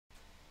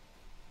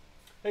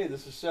Hey,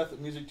 this is Seth at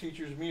Music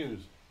Teachers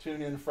Muse.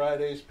 Tune in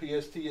Fridays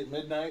PST at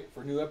midnight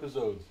for new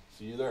episodes.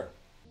 See you there.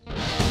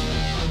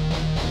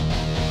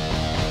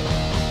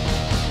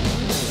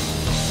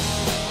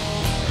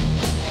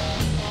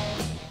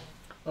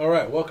 All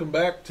right, welcome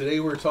back. Today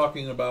we're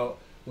talking about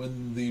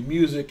when the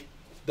music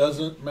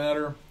doesn't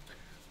matter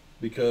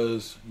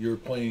because you're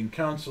playing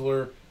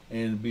counselor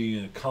and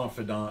being a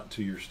confidant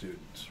to your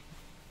students.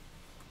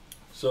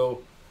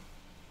 So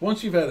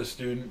once you've had a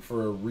student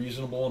for a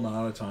reasonable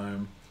amount of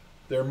time,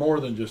 they're more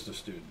than just a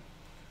student.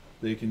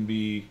 They can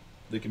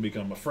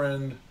become a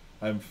friend.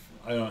 I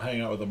don't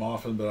hang out with them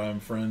often, but I'm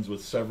friends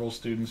with several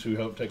students who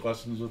help take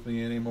lessons with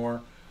me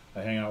anymore.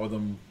 I hang out with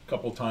them a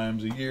couple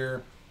times a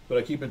year, but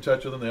I keep in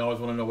touch with them. They always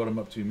want to know what I'm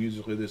up to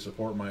musically. They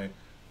support my,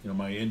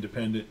 my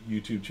independent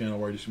YouTube channel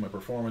where I just do my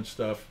performance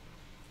stuff,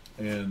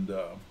 and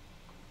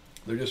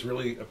they're just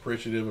really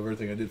appreciative of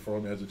everything I did for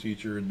them as a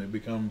teacher, and they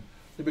become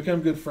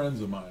good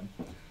friends of mine.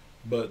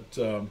 But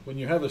when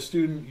you have a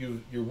student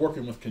you're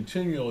working with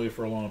continually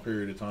for a long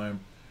period of time,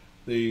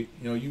 you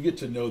get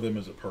to know them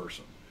as a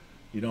person.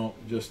 You're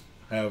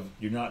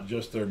not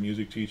just their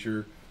music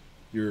teacher.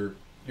 You're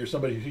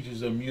somebody who teaches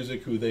them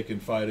music who they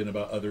confide in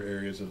about other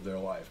areas of their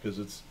life, because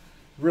it's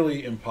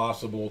really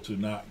impossible to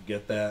not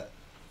get that.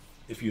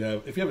 If you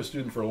have a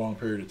student for a long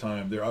period of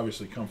time, they're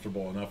obviously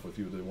comfortable enough with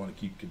you that they want to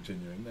keep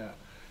continuing that.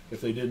 If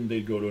they didn't,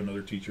 they'd go to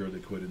another teacher or they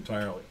quit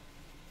entirely.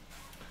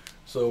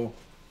 So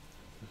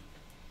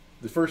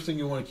the first thing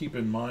you want to keep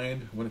in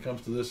mind when it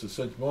comes to this is,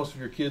 since most of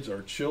your kids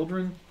are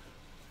children,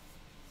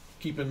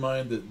 keep in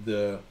mind that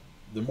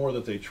the more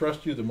that they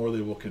trust you, the more they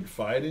will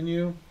confide in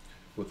you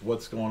with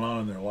what's going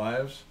on in their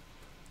lives.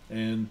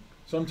 And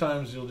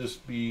sometimes you'll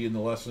just be in the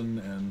lesson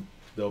and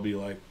they'll be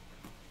like,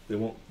 they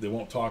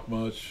won't talk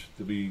much.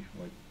 They'll be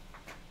like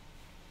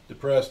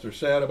depressed or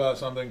sad about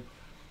something,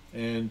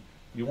 and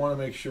you want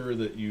to make sure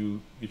that you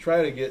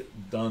try to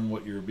get done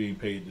what you're being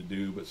paid to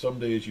do. But some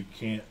days you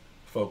can't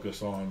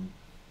focus on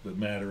the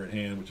matter at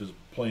hand, which is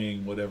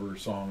playing whatever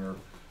song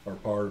or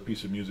part or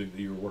piece of music that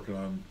you were working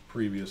on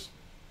previous.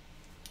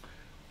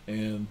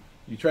 And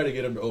you try to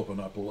get them to open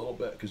up a little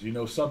bit, because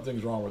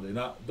something's wrong, where they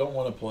don't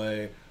want to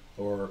play,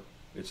 or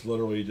it's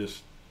literally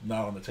just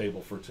not on the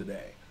table for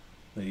today.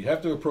 Now you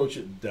have to approach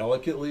it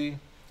delicately,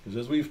 because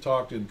as we've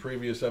talked in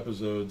previous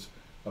episodes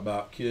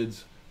about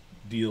kids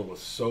deal with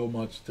so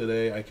much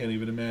today, I can't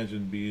even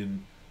imagine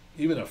being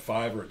even a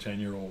 5 or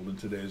 10-year-old in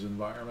today's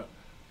environment,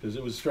 because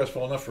it was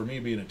stressful enough for me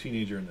being a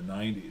teenager in the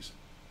 90s.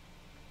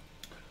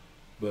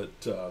 But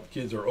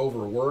kids are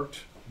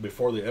overworked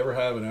before they ever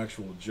have an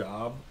actual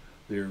job.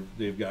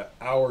 They've got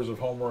hours of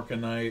homework a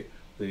night.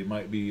 They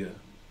might be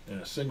in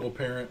a single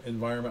parent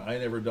environment. I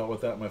never dealt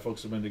with that. My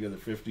folks have been together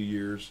 50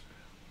 years.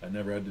 I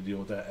never had to deal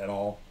with that at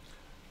all.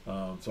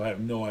 So I have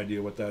no idea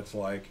what that's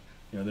like.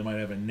 They might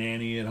have a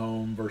nanny at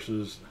home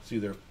versus see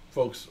their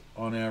folks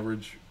on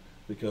average,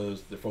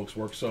 because their folks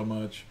work so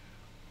much.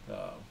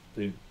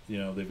 They've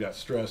got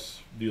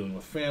stress dealing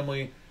with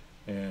family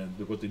and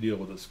what they deal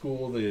with at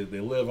school. They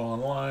live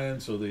online,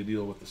 so they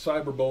deal with the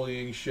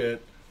cyberbullying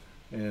shit,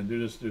 and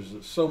there's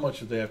so much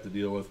that they have to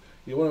deal with.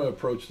 You want to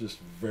approach this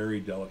very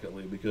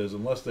delicately, because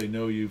unless they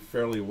know you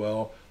fairly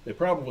well, they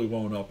probably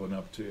won't open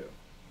up to you.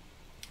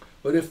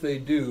 But if they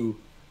do,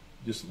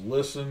 just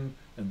listen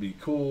and be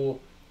cool,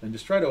 and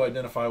just try to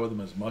identify with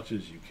them as much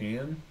as you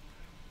can,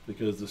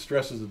 because the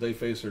stresses that they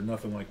face are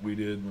nothing like we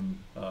did.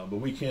 But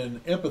we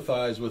can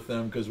empathize with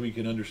them, because we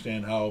can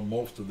understand how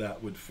most of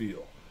that would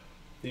feel.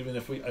 Even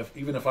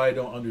if I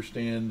don't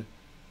understand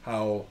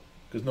how,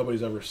 because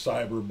nobody's ever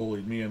cyber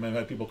bullied me. I mean, I've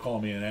had people call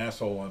me an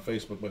asshole on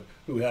Facebook, but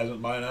who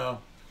hasn't by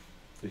now?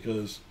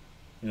 Because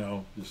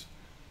just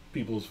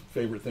people's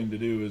favorite thing to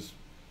do is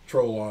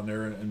troll on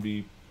there and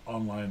be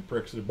online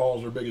pricks. Their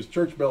balls are big as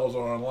church bells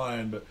are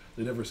online, but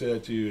they never say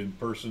that to you in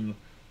person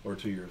or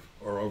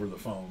or over the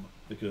phone,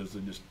 because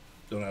they just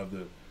don't have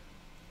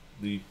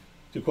the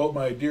to quote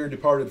my dear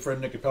departed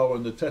friend Nick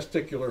Appelwin, the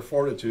testicular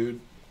fortitude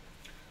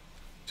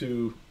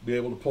to be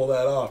able to pull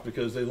that off,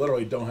 because they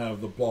literally don't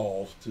have the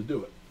balls to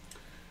do it.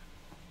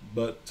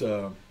 But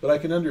I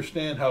can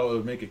understand how it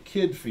would make a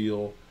kid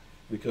feel,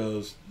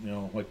 because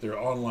like their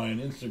online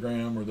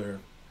Instagram, or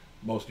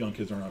most young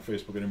kids aren't on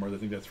Facebook anymore. They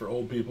think that's for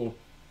old people.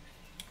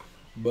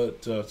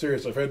 But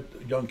seriously, I've had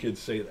young kids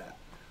say that.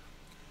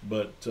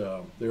 But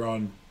they're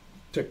on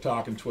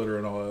TikTok and Twitter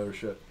and all that other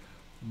shit.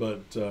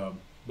 But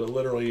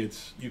literally,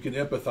 you can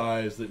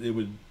empathize that it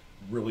would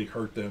really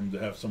hurt them to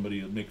have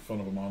somebody make fun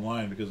of them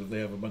online, because if they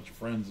have a bunch of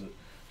friends that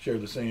share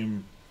the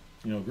same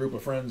group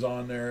of friends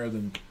on there,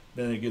 then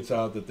it gets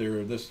out that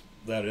they're this,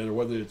 that, or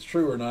whether it's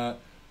true or not.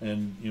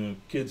 And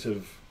kids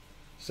have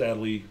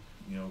sadly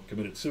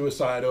committed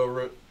suicide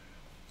over it,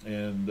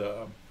 and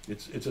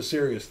it's a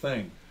serious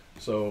thing.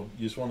 So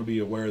you just want to be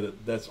aware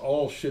that that's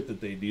all shit that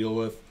they deal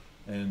with,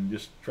 and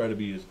just try to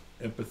be as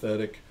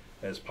empathetic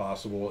as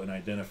possible, and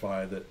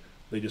identify that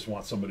they just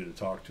want somebody to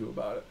talk to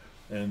about it.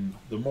 And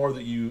the more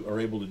that you are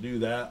able to do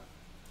that,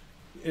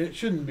 it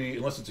shouldn't be,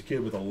 unless it's a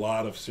kid with a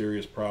lot of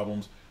serious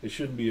problems, it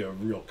shouldn't be a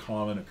real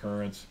common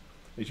occurrence.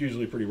 it's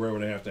usually pretty rare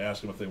when I have to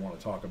ask them if they want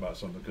to talk about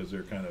something because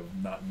they're kind of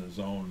not in the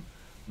zone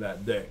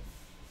that day.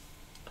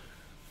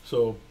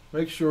 So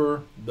make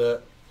sure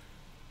that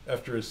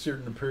after a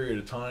certain period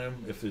of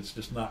time, if it's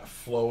just not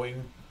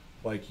flowing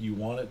like you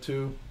want it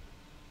to,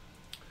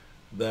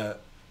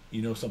 that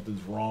you know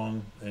something's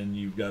wrong and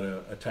you've got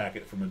to attack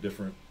it from a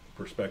different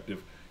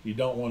perspective. You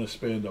don't want to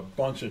spend a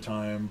bunch of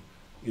time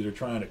either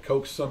trying to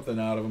coax something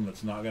out of them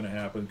that's not going to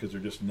happen because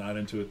they're just not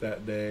into it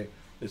that day.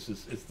 It's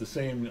the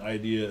same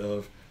idea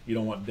of you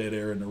don't want dead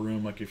air in the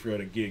room. Like if you're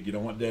at a gig, you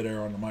don't want dead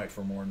air on the mic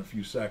for more than a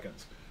few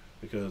seconds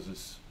because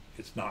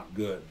it's not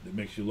good. It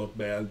makes you look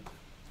bad,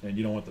 and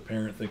you don't want the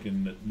parent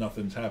thinking that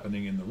nothing's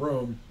happening in the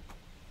room.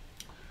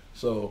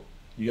 So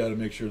you got to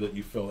make sure that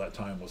you fill that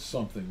time with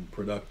something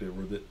productive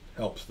or that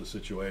helps the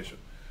situation.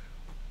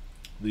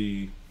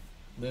 The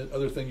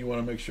other thing you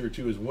want to make sure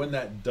too is when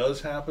that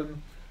does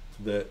happen,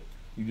 that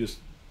you just,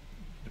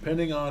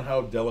 depending on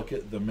how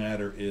delicate the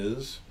matter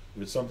is,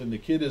 if it's something the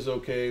kid is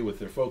okay with,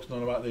 their folks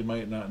know about, they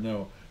might not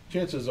know.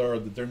 Chances are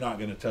that they're not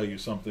going to tell you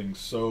something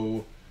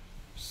so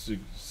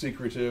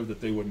secretive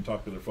that they wouldn't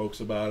talk to their folks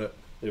about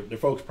it. Their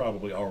folks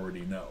probably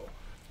already know.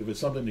 If it's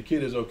something the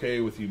kid is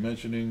okay with you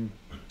mentioning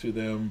to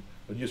them,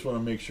 but you just want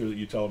to make sure that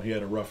you tell him he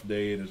had a rough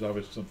day and there's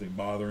obviously something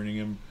bothering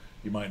him,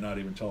 you might not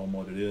even tell him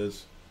what it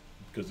is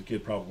because the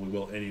kid probably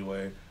will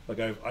anyway. Like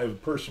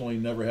I've personally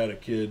never had a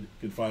kid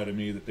confide in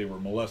me that they were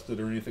molested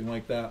or anything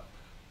like that,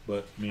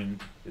 but I mean,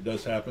 it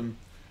does happen.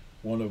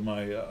 One of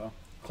my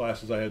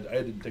classes I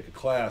didn't take a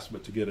class,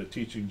 but to get a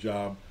teaching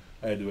job,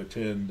 I had to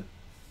attend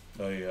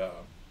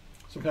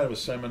some kind of a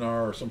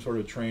seminar or some sort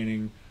of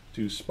training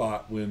to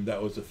spot when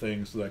that was a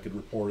thing so that I could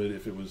report it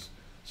if it was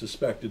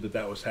suspected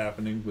that was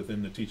happening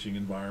within the teaching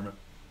environment.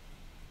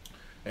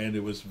 And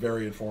it was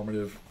very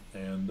informative,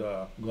 and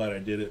I'm glad I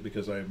did it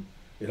because it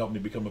helped me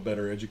become a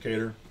better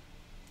educator.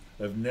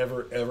 I've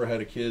never ever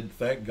had a kid,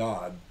 thank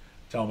God,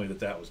 tell me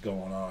that was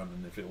going on,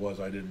 and if it was,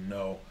 I didn't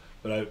know.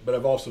 But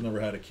I've also never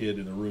had a kid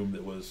in the room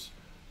that was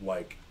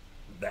like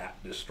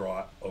that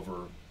distraught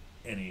over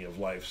any of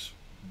life's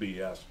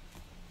BS.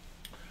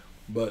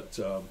 But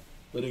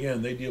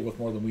again, they deal with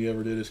more than we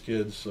ever did as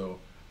kids, so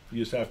you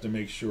just have to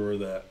make sure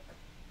that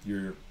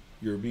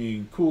you're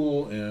being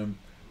cool and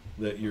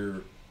that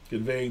you're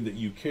conveying that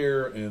you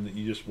care and that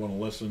you just want to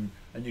listen,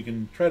 and you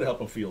can try to help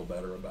them feel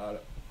better about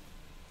it.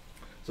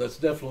 So that's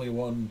definitely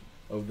one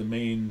of the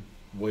main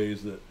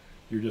ways that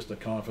you're just a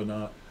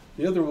confidant.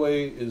 The other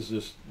way is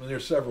just, and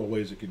there's several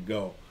ways it could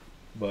go,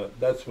 but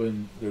that's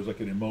when there's like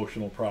an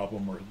emotional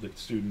problem or the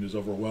student is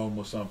overwhelmed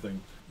with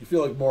something. You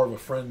feel like more of a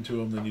friend to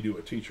them than you do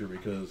a teacher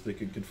because they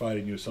can confide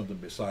in you something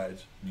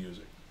besides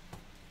music.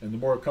 And the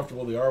more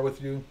comfortable they are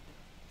with you,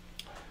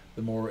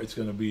 the more it's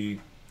going to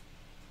be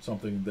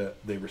something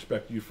that they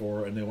respect you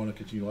for and they want to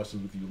continue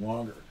lessons with you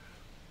longer.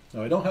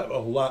 Now, I don't have a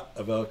lot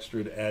of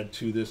extra to add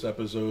to this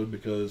episode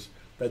because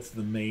that's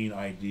the main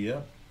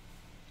idea.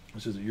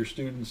 This is that your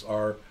students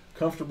are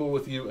comfortable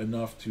with you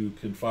enough to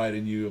confide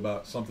in you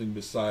about something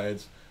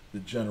besides the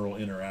general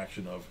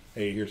interaction of,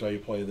 hey, here's how you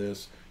play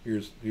this,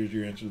 here's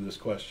your answer to this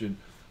question.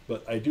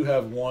 But I do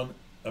have one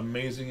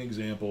amazing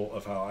example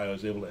of how I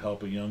was able to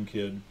help a young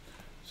kid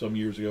some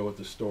years ago at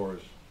the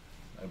stores.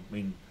 I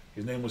mean,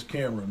 his name was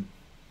Cameron,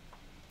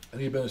 and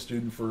he'd been a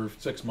student for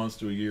 6 months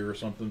to a year or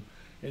something,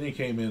 and he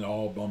came in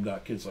all bummed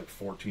out. Kid's like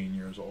 14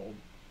 years old,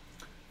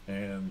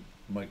 and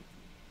I'm like,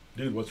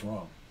 dude, what's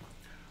wrong?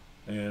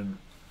 And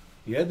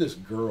he had this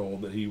girl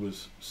that he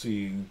was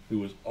seeing who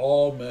was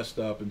all messed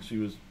up, and she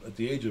was at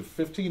the age of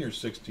 15 or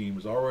 16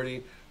 was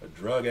already a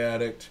drug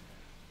addict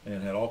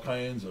and had all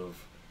kinds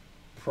of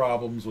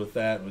problems with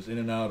that, and was in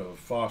and out of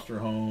foster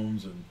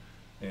homes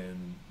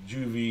and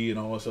juvie and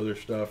all this other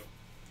stuff,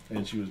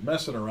 and she was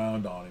messing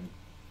around on him.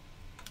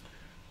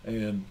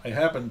 And I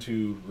happen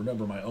to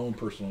remember my own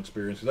personal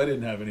experience because I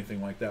didn't have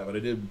anything like that, but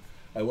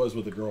I was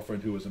with a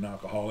girlfriend who was an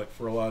alcoholic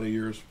for a lot of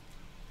years,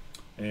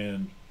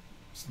 and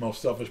it's the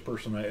most selfish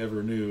person I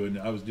ever knew, and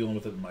I was dealing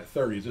with it in my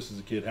 30s. This is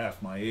a kid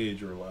half my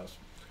age or less.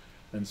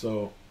 And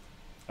so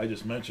I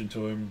just mentioned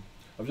to him,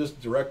 I was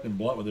just direct and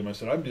blunt with him. I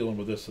said, I'm dealing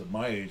with this at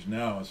my age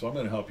now, and so I'm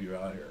going to help you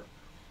out here.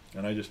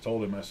 And I just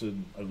told him, I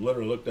said, I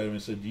literally looked at him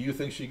and said, do you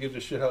think she gives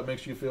a shit how it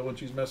makes you feel when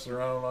she's messing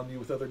around on you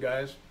with other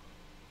guys?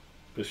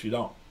 Because she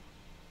don't.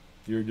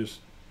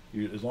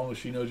 As long as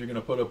she knows you're going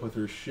to put up with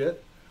her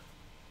shit,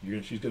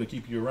 she's going to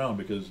keep you around,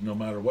 because no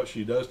matter what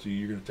she does to you,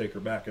 you're going to take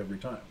her back every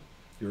time.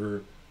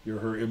 You're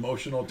her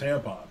emotional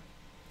tampon.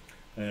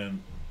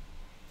 And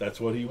that's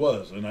what he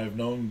was. And I've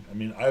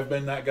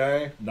been that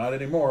guy, not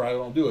anymore, I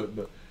don't do it,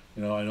 but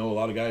I know a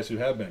lot of guys who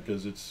have been,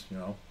 because it's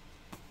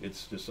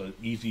just an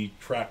easy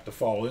trap to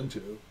fall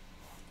into.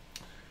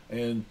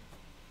 And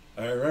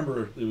I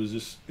remember it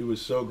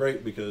was so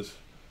great because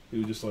he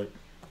was just like,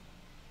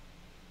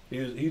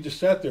 he just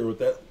sat there with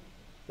that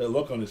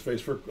look on his face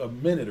for a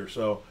minute or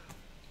so,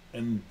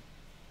 and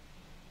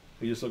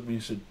he just looked at me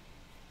and said,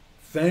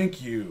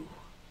 thank you.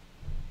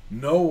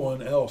 No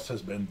one else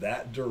has been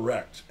that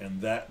direct and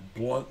that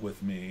blunt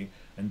with me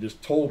and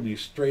just told me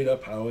straight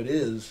up how it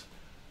is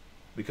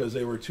because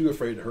they were too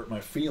afraid to hurt my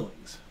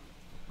feelings.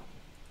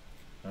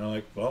 And I'm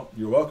like, well,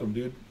 you're welcome,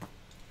 dude.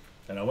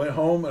 And I went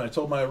home and I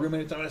told my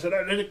roommate, I said,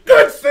 I did a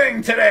good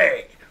thing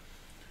today.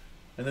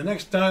 And the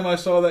next time I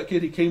saw that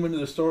kid, he came into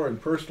the store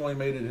and personally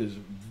made it his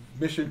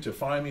mission to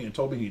find me and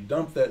told me he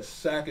dumped that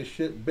sack of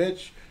shit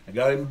bitch and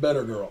got him a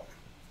better girl.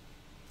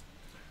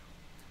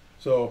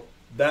 So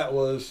that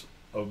was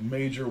a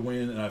major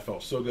win, and I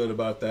felt so good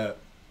about that.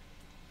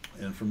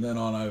 And from then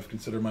on, I've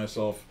considered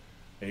myself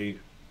a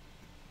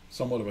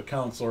somewhat of a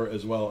counselor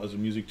as well as a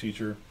music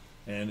teacher,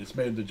 and it's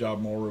made the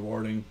job more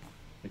rewarding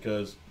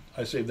because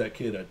I saved that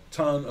kid a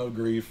ton of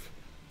grief,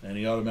 and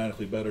he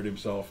automatically bettered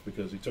himself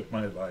because he took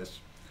my advice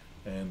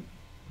and,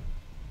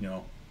 you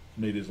know,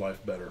 made his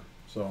life better.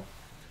 So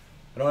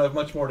I don't have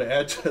much more to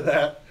add to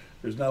that.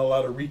 There's not a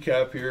lot of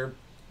recap here,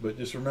 but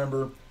just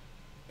remember,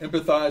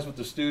 empathize with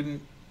the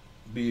student,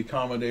 be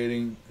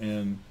accommodating,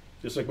 and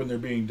just like when they're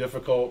being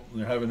difficult and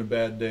they're having a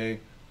bad day,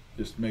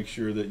 just make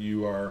sure that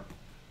you are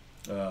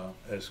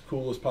as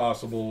cool as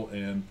possible,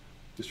 and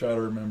just try to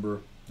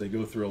remember they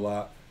go through a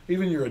lot.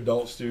 Even your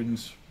adult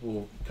students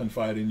will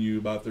confide in you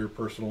about their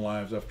personal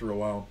lives after a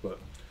while, but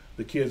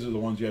the kids are the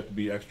ones you have to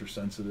be extra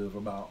sensitive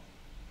about.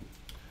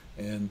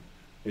 And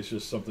it's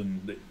just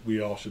something that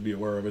we all should be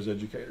aware of as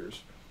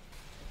educators.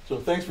 So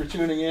thanks for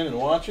tuning in and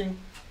watching.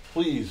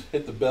 Please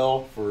hit the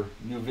bell for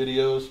new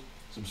videos.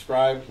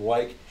 Subscribe,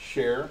 like,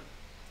 share.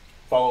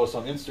 Follow us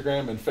on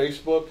Instagram and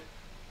Facebook.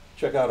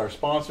 Check out our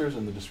sponsors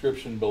in the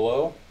description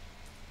below.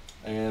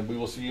 And we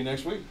will see you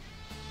next week.